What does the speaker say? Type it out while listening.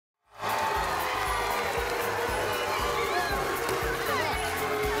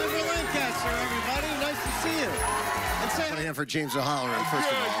hand for James O'Halloran,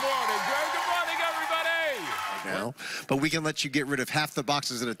 first of all. Good morning, Greg. Good morning, everybody. Now, but we can let you get rid of half the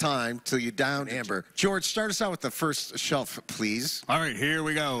boxes at a time till you down Amber. George, start us out with the first shelf, please. All right, here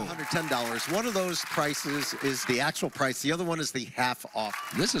we go. $110. One of those prices is the actual price. The other one is the half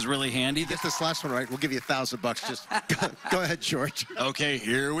off. This is really handy. Get this last one right, we'll give you $1,000. Just go ahead, George. Okay,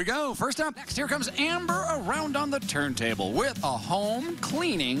 here we go. First up, next, here comes Amber around on the turntable with a home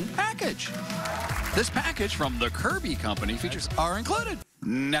cleaning package. This package from the Kirby Company features are included.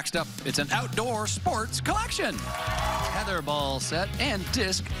 Next up, it's an outdoor sports collection. Tetherball set and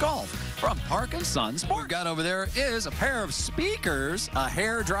disc golf from Park & Son Sport. What we've got over there is a pair of speakers, a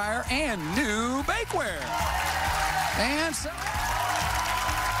hair dryer, and new bakeware. And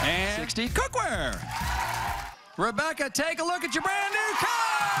 60 cookware. Rebecca, take a look at your brand new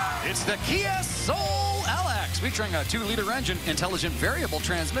car. It's the Kia Soul LX, featuring a 2-liter engine, intelligent variable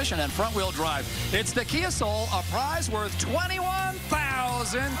transmission, and front-wheel drive. It's the Kia Soul, a prize worth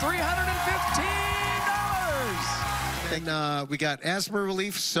 $21,315. And we got asthma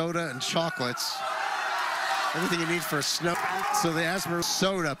relief, soda, and chocolates. Everything you need for a snow. So the asthma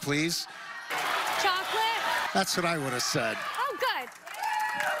soda, please. Chocolate? That's what I would have said. Oh, good.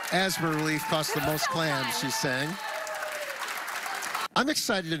 Asthma relief costs the most clams, she's saying. I'm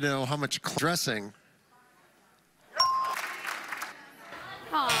excited to know how much dressing.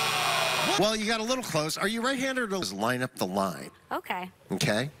 Aww. Well, you got a little close. Are you right-handed or does line up the line? Okay.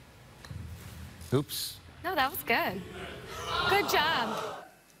 Okay. Oops. No, that was good. Good job.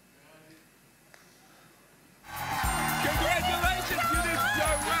 Congratulations, you did so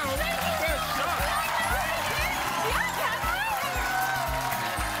well. First shot.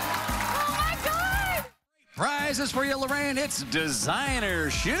 Oh, my God. Prizes for you, Lorraine. It's designer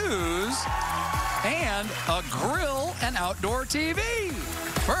shoes and a grill and outdoor TV.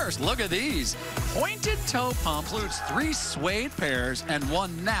 First, look at these. Pointed toe pump includes 3 suede pairs and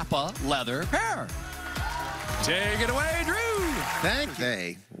 1 Napa leather pair. Take it away, Drew. Thank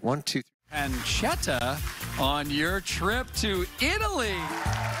you. 1, 2, 3. Pancetta on your trip to Italy.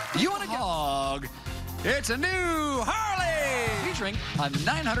 You want a dog? It's a new Harley featuring a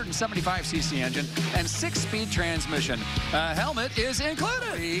 975cc engine and 6-speed transmission. A helmet is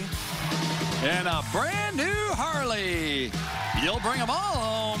included. And a brand new Harley. You'll bring them all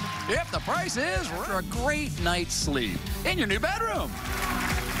home if the price is for a great night's sleep in your new bedroom.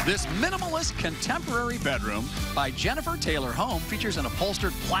 This minimalist contemporary bedroom by Jennifer Taylor Home features an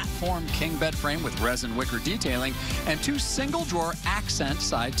upholstered platform king bed frame with resin wicker detailing and 2 single-drawer accent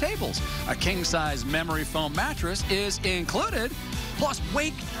side tables. A king-size memory foam mattress is included, plus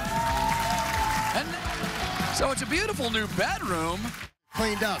wake. And so it's a beautiful new bedroom.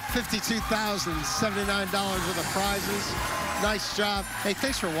 Cleaned up. $52,079 worth of prizes. Nice job. Hey,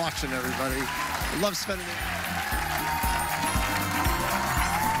 thanks for watching, everybody. I love spending it.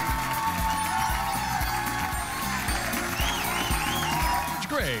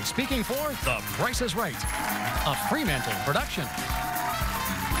 Gray speaking for The Price is Right, a Fremantle production.